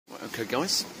Okay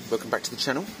guys, welcome back to the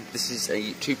channel. This is a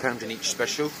 £2 in each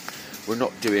special. We're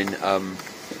not doing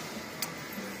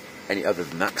any other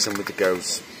than that because I'm with the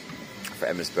girls for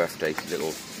Emma's birthday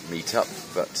little meet up,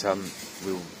 but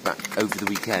we'll be back over the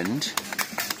weekend,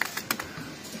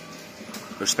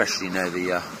 especially now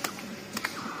the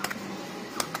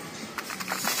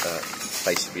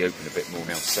place will be open a bit more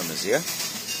now summer's here,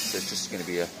 so it's just going to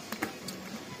be a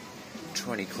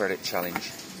 20 credit challenge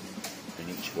in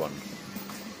each one.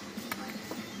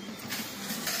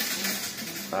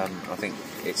 I think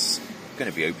it's going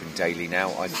to be open daily now,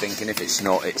 I think, and if it's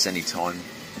not, it's any time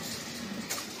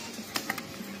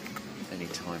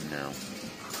now.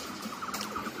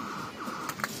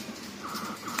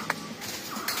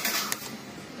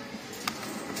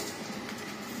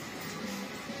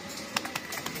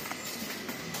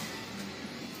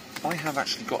 I have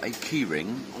actually got a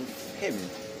keyring of him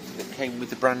that came with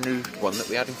the brand new one that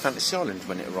we had in Fantasy Island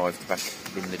when it arrived back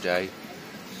in the day.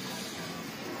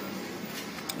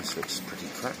 This looks pretty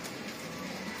crap.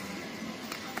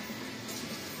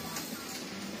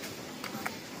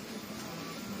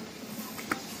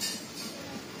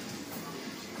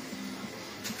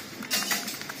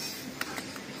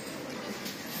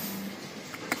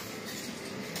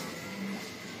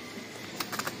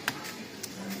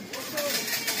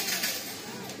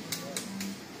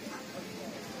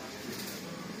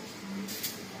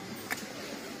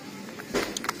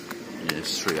 Yeah,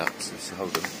 there's 3 up, so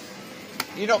hold them.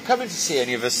 You're not coming to see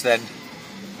any of us then?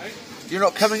 Hey? You're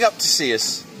not coming up to see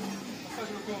us? I thought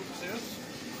you were coming to see us.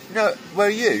 No, where are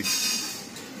you?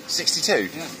 62?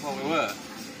 Yeah, well we were.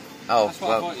 Oh, that's what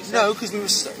well, I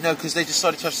thought no, because they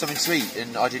decided to have something to eat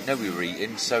and I didn't know we were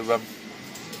eating, so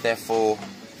therefore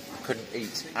I couldn't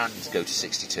eat and go to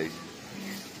 62.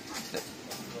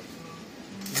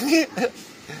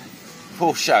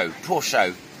 Poor show, poor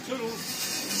show. Toodles.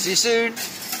 See you soon.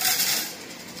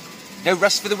 No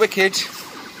rest for the wicked.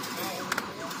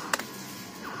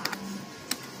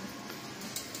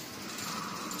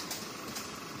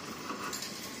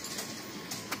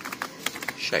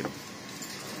 Shame.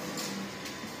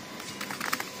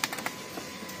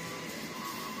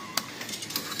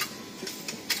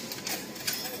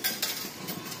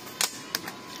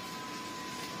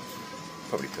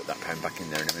 Probably put that pound back in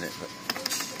there in a minute, but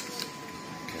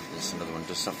okay, there's another one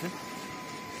does something.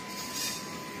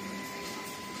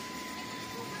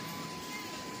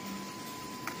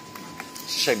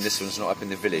 Shame this one's not up in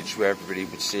the village where everybody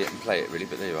would see it and play it really,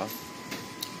 but there you are.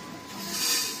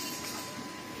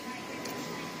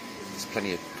 There's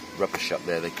plenty of rubbish up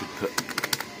there they could put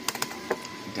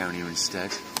down here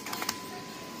instead.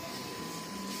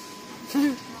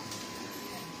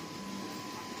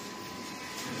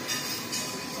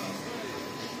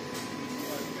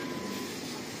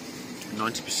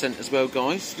 %90 as well,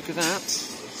 guys, look at that.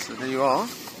 So there you are.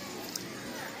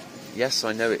 Yes,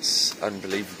 I know it's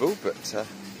unbelievable, but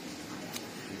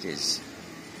it is.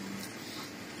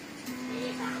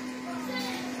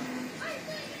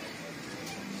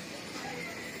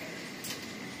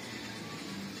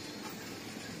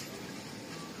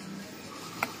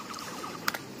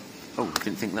 Oh,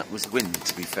 didn't think that was wind,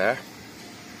 to be fair.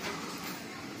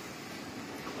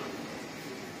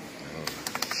 Oh,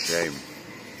 shame.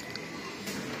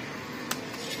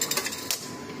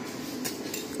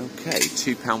 Okay,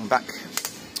 £2 back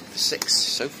for 6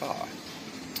 so far.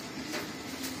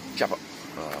 Jab up.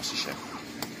 Oh, that's a shame.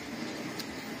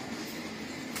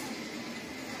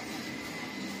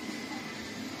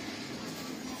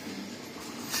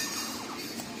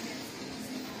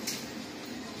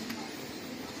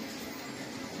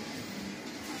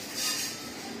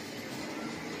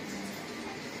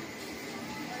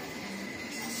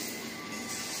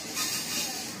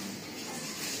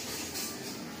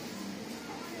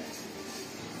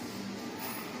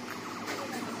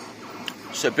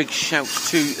 So big shout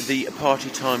to the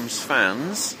Party Times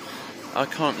fans. I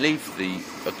can't leave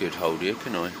a good hold here,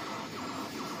 can I?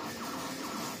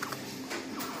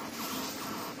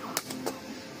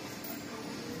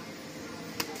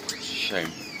 It's a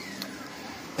shame.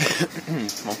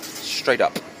 Come on, straight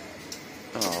up.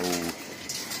 Oh.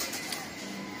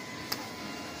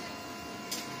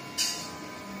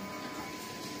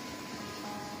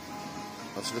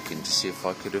 I was looking to see if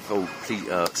I could have... Oh, please,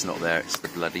 it's not there, it's the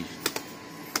bloody...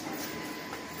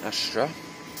 Astra.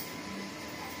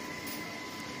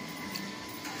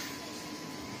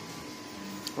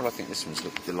 Well, I think this one's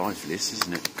looked the liveliest,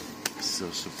 isn't it? So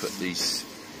put these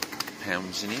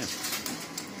pounds in here.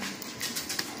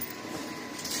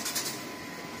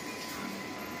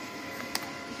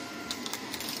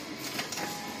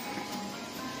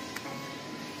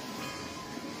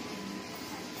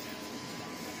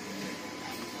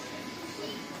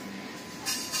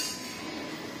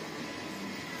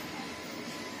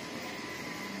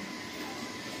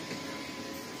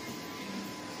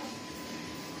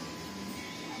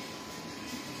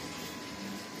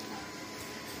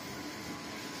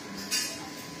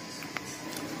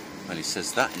 normally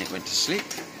says that, and it went to sleep.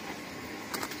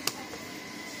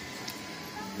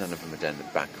 None of them are down the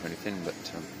back or anything, but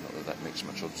not that that makes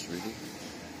much odds really.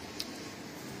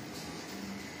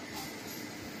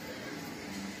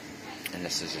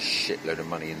 Unless there's a shitload of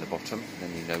money in the bottom, then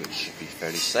you know it should be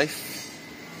fairly safe.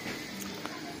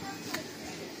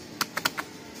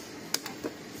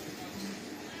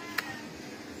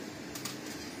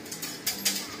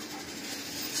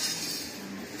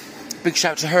 Big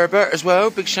shout to Herbert as well,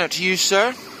 big shout to you,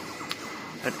 sir,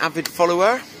 an avid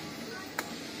follower.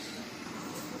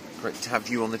 Great to have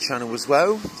you on the channel as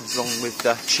well, along with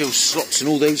Chill Slots and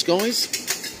all those guys.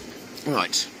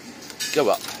 Right, go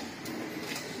up.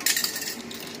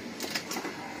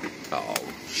 Oh,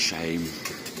 shame.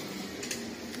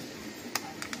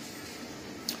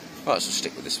 Right, so we'll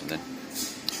stick with this one then.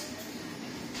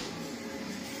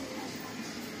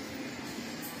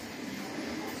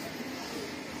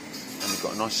 And we've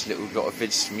got a nice little lot of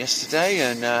vids from yesterday,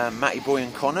 and Matty Boy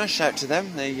and Connor, shout to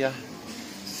them. They're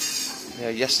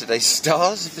yesterday's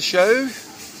stars of the show.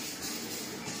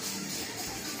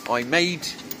 I made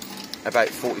about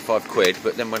 45 quid,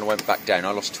 but then when I went back down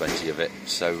I lost 20 of it,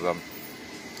 so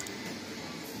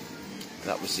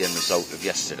that was the end result of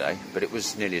yesterday. But it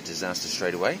was nearly a disaster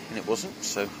straight away, and it wasn't,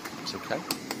 so it's okay.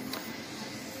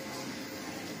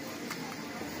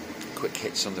 Quick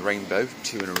hits on the rainbow,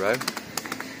 2 in a row.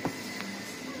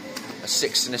 A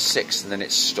 6 and a 6, and then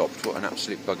it stopped. What an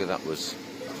absolute bugger that was.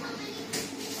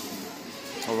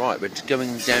 Alright, we're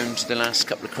going down to the last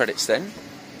couple of credits then.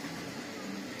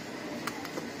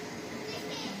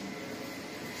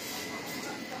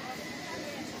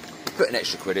 Put an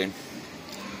extra quid in.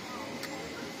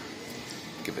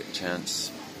 Give it a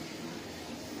chance.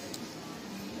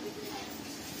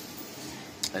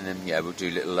 And then, yeah, we'll do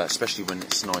little, especially when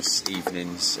it's nice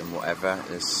evenings and whatever.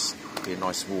 There's be a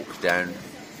nice walk down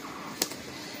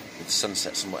with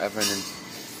sunsets and whatever, and then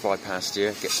fly past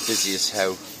here. Gets busy as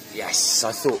hell. Yes,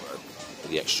 I thought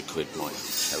the extra quid might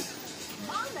help.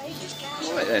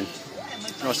 Right then,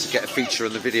 nice to get a feature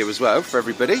on the video as well for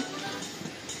everybody.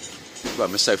 Well,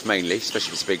 myself mainly,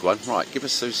 especially if it's a big one. Right, give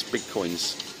us those big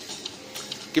coins.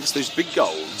 Give us those big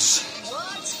golds.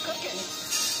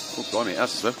 Oh, blimey, it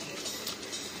has as well.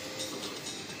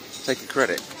 Take a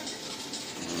credit.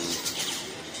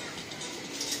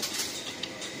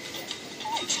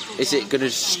 Is it going to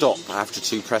stop after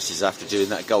 2 presses after doing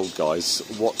that gold, guys?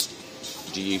 What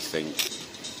do you think?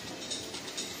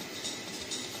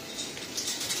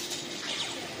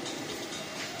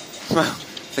 Well, I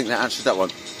think that answered that one.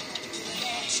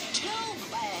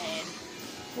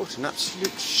 What an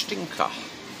absolute stinker.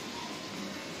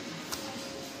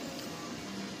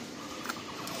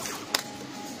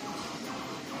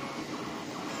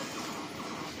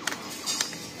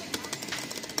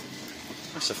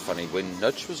 That's a funny wind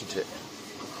nudge, wasn't it?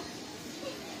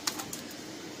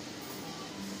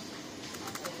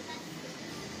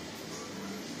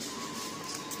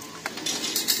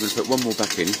 We're going to put one more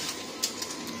back in.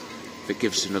 If it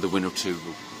gives another win or two,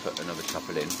 we'll put another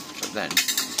couple in. But then,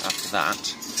 after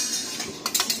that,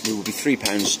 we will be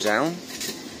 £3 down.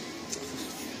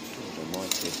 God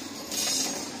almighty.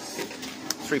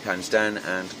 £3 down,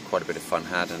 and quite a bit of fun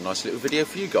had, and a nice little video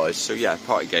for you guys. So yeah,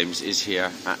 Party Games is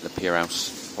here at the Pier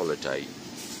House Holiday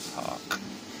Park.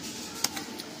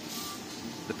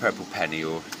 The Purple Penny,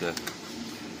 or the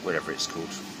whatever it's called,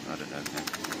 I don't know.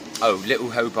 Oh, Little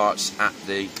Hobart's at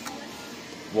the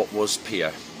what was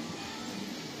Pier,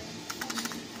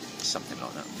 something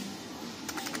like that.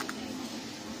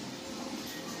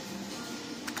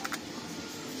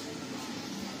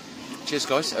 Cheers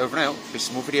guys, over and out. There's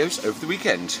some more videos over the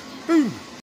weekend. Boom!